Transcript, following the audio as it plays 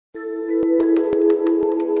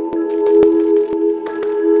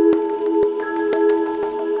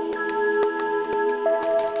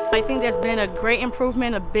I think there's been a great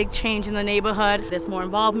improvement, a big change in the neighborhood. There's more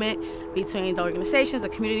involvement between the organizations, the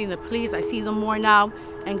community, and the police. I see them more now.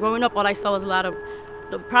 And growing up, all I saw was a lot of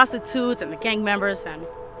the prostitutes and the gang members, and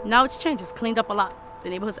now it's changed. It's cleaned up a lot.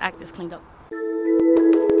 The Neighborhoods Act is cleaned up.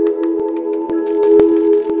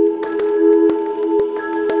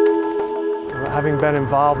 Having been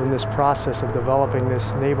involved in this process of developing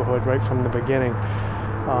this neighborhood right from the beginning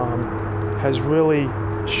has really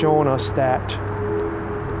shown us that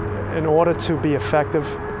in order to be effective,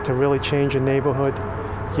 to really change a neighborhood,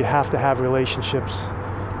 you have to have relationships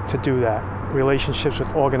to do that. Relationships with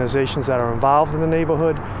organizations that are involved in the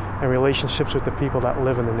neighborhood and relationships with the people that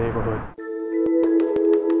live in the neighborhood.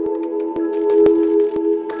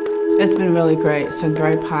 It's been really great. It's been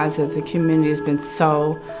very positive. The community has been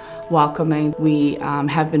so welcoming. We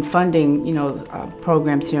have been funding,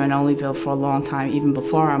 programs here in Olneyville for a long time, even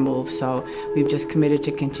before our move. So we've just committed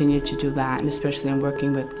to continue to do that, and especially in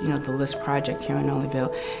working with, the LISC project here in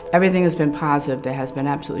Olneyville. Everything has been positive. There has been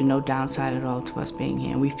absolutely no downside at all to us being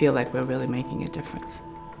here, and we feel like we're really making a difference.